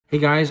Hey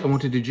guys, I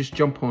wanted to just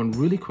jump on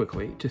really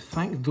quickly to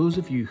thank those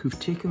of you who've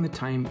taken the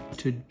time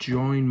to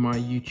join my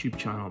YouTube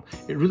channel.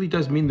 It really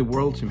does mean the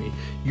world to me.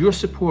 Your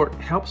support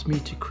helps me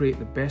to create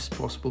the best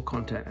possible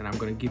content, and I'm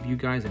going to give you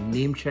guys a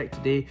name check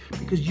today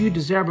because you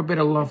deserve a bit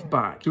of love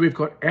back. So we've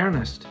got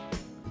Ernest,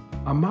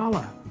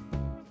 Amala,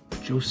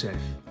 Joseph,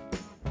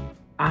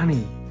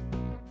 Annie,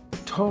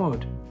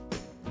 Todd,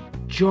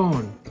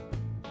 John,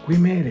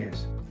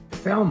 Guimeres,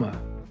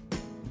 Thelma,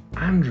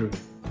 Andrew,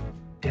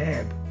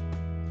 Deb,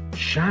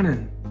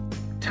 Shannon,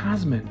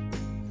 Tasman,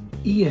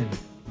 Ian,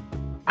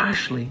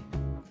 Ashley,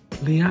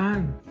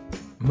 Leanne,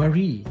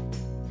 Marie,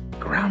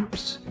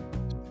 Gramps,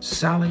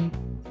 Sally,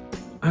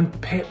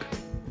 and Pip.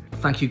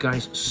 Thank you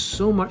guys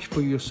so much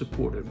for your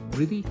support. It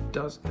really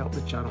does help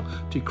the channel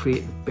to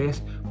create the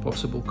best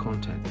possible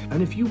content.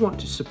 And if you want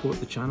to support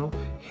the channel,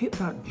 hit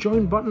that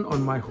join button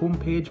on my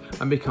homepage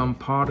and become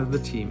part of the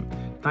team.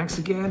 Thanks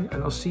again,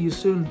 and I'll see you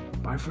soon.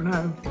 Bye for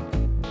now.